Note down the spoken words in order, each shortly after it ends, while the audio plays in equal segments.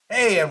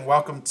Hey, and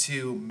welcome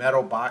to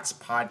Metal Box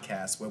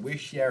Podcast, where we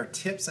share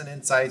tips and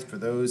insights for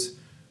those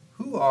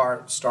who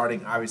are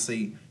starting,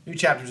 obviously, new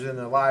chapters in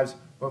their lives,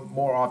 but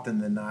more often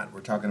than not, we're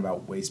talking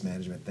about waste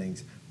management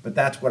things. But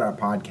that's what our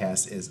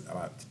podcast is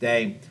about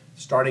today,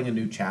 starting a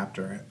new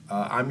chapter.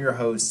 I'm your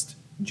host,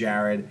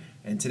 Jared,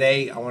 and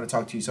today I want to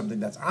talk to you something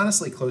that's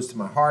honestly close to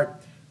my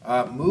heart,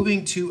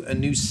 moving to a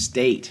new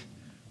state,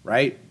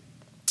 right?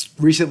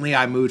 Recently,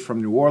 I moved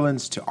from New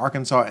Orleans to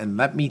Arkansas, and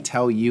let me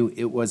tell you,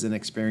 it was an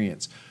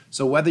experience.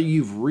 So whether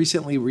you've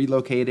recently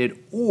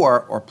relocated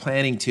or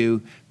planning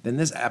to, then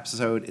this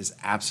episode is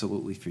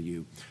absolutely for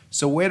you.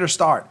 So where to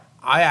start?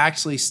 I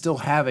actually still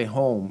have a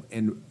home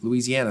in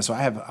Louisiana. So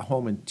I have a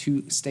home in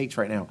 2 states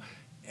right now.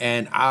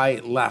 And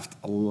I left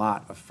a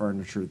lot of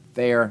furniture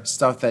there,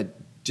 stuff that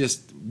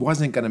just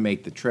wasn't going to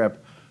make the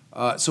trip.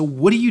 So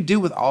what do you do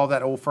with all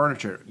that old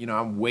furniture?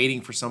 I'm waiting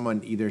for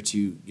someone either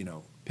to,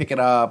 pick it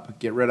up,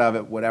 get rid of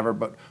it, whatever.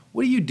 But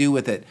what do you do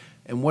with it?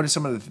 And what are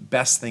some of the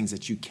best things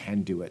that you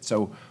can do it?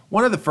 So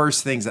one of the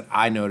first things that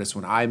I noticed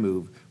when I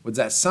moved was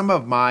that some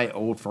of my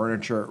old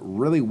furniture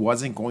really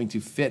wasn't going to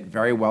fit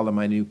very well in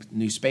my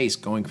new space,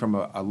 going from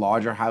a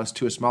larger house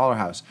to a smaller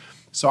house.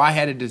 So I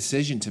had a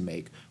decision to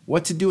make: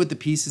 what to do with the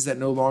pieces that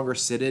no longer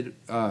suited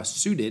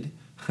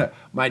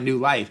my new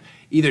life.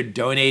 Either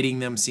donating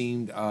them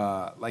seemed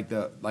like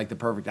the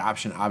perfect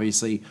option.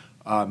 Obviously,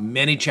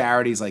 many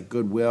charities like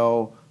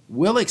Goodwill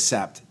will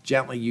accept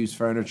gently used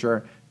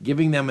furniture,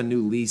 giving them a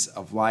new lease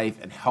of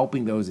life and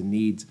helping those in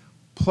need.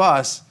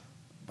 Plus,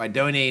 by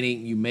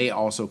donating, you may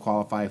also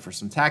qualify for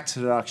some tax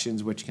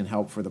deductions, which can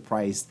help for the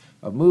price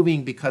of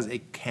moving because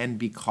it can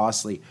be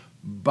costly.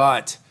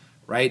 But,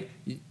 right,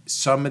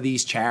 some of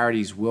these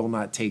charities will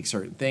not take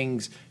certain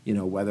things,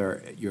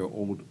 whether your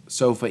old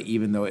sofa,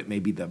 even though it may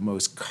be the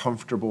most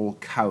comfortable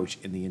couch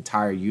in the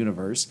entire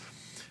universe,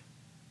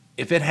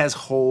 if it has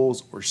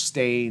holes or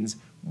stains,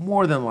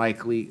 more than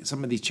likely,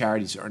 some of these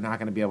charities are not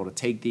going to be able to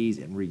take these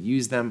and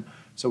reuse them.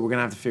 So we're going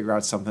to have to figure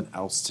out something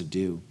else to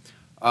do.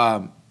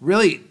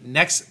 Really,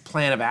 next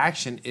plan of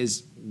action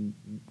is,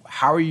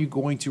 how are you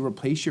going to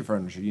replace your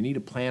furniture? You need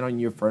to plan on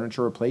your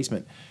furniture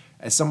replacement.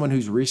 As someone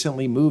who's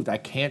recently moved, I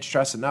can't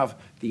stress enough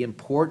the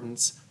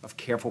importance of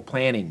careful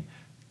planning.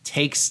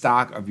 Take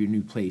stock of your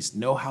new place.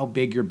 Know how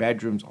big your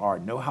bedrooms are.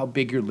 Know how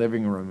big your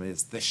living room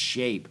is, the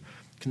shape.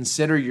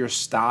 Consider your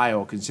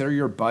style. Consider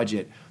your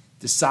budget.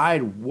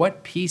 Decide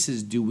what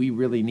pieces do we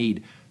really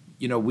need.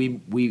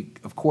 We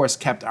of course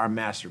kept our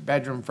master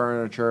bedroom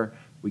furniture.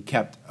 We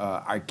kept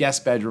our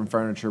guest bedroom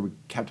furniture. We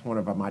kept one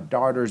of my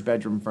daughter's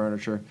bedroom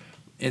furniture.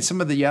 And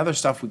some of the other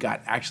stuff we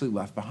got actually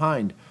left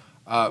behind.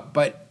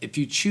 But if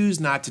you choose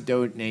not to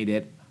donate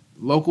it,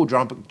 local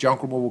junk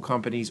removal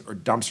companies or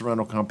dumpster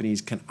rental companies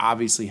can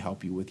obviously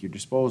help you with your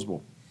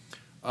disposable.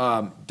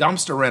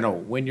 Dumpster rental,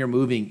 when you're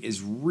moving,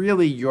 is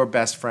really your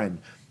best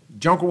friend.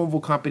 Junk removal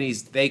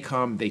companies, they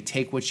come, they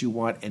take what you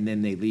want, and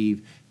then they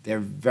leave. They're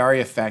very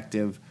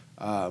effective.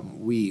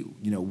 We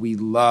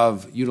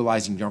love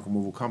utilizing junk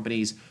removal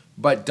companies,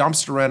 but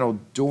dumpster rental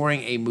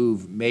during a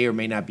move may or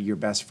may not be your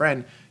best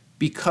friend,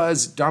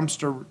 because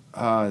dumpsters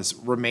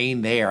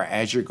remain there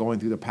as you're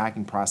going through the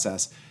packing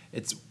process.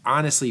 It's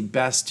honestly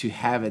best to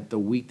have it the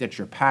week that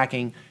you're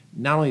packing.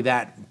 Not only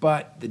that,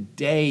 but the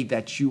day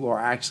that you are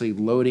actually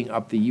loading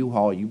up the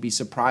U-Haul, you'd be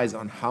surprised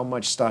on how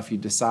much stuff you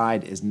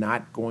decide is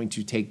not going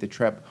to take the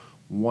trip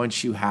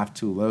once you have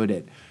to load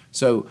it.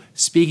 So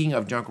speaking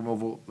of junk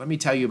removal, let me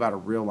tell you about a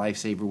real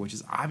lifesaver, which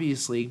is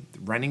obviously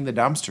renting the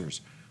dumpsters.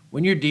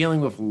 When you're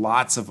dealing with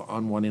lots of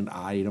unwanted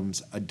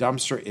items, a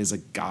dumpster is a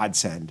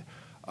godsend.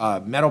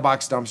 Metal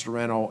Box Dumpster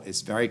Rental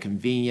is very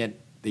convenient.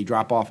 They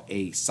drop off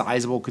a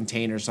sizable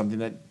container, something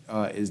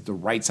that is the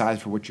right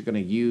size for what you're going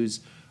to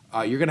use.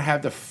 You're going to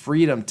have the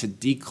freedom to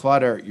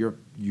declutter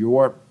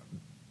your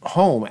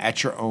home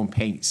at your own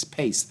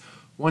pace.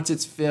 Once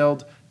it's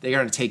filled, they're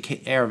going to take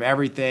care of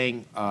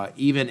everything.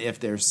 Even if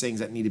there's things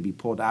that need to be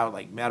pulled out,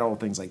 like metal,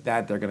 things like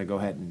that, they're going to go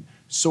ahead and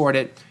sort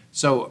it.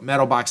 So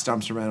Metal Box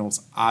Dumpster Rental is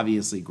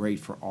obviously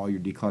great for all your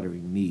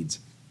decluttering needs.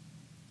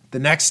 The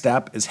next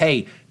step is,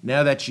 hey,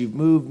 now that you've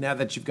moved, now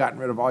that you've gotten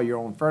rid of all your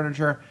own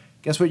furniture,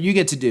 guess what you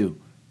get to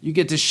do? You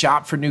get to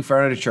shop for new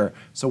furniture.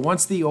 So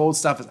once the old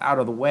stuff is out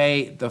of the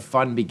way, the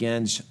fun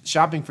begins.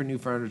 Shopping for new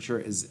furniture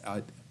is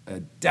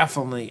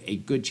definitely a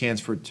good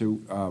chance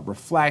to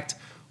reflect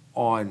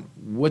on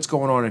what's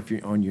going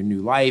on on your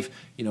new life.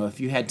 If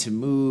you had to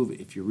move,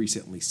 if you're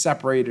recently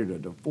separated or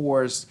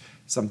divorced,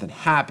 something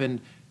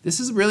happened,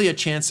 this is really a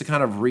chance to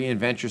kind of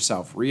reinvent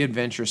yourself,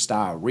 reinvent your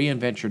style,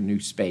 reinvent your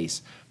new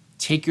space.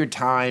 Take your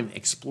time,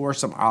 explore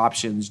some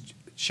options,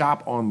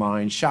 shop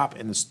online, shop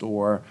in the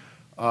store,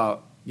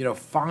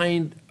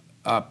 find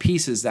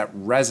pieces that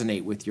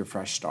resonate with your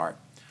fresh start.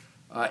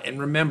 And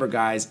remember,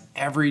 guys,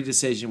 every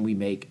decision we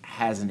make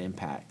has an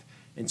impact.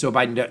 And so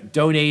by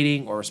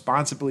donating or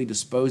responsibly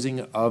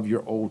disposing of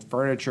your old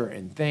furniture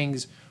and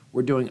things,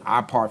 we're doing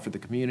our part for the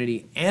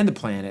community and the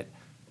planet.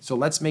 So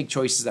let's make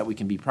choices that we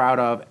can be proud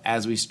of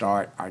as we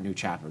start our new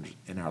chapters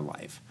in our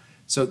life.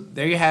 So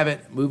there you have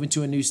it. Moving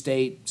to a new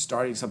state,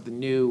 starting something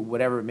new,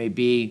 whatever it may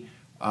be,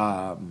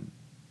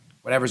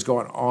 whatever's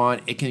going on,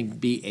 it can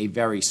be a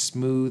very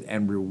smooth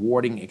and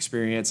rewarding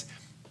experience.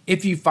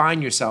 If you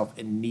find yourself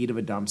in need of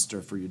a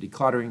dumpster for your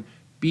decluttering,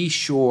 be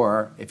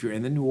sure, if you're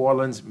in the New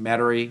Orleans,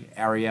 Metairie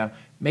area,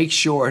 make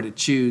sure to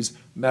choose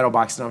Metal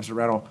Box Dumpster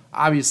Rental.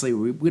 Obviously,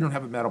 we don't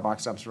have a Metal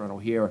Box Dumpster Rental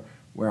here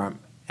where I'm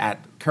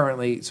at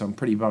currently, so I'm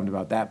pretty bummed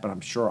about that, but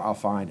I'm sure I'll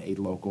find a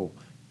local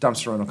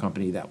dumpster rental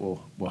company that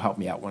will help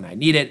me out when I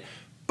need it.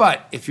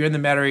 But if you're in the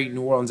Metairie,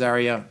 New Orleans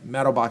area,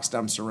 Metal Box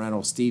Dumpster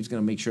Rental, Steve's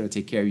going to make sure to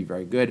take care of you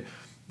very good.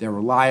 They're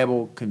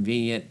reliable,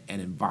 convenient, and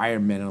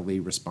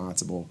environmentally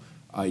responsible.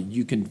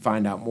 You can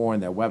find out more on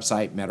their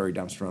website,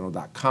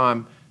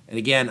 MetairieDumpsterRental.com. And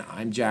again,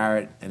 I'm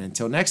Jared, and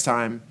until next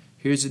time,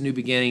 here's the New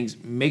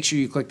Beginnings. Make sure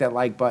you click that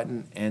like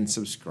button and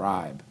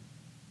subscribe.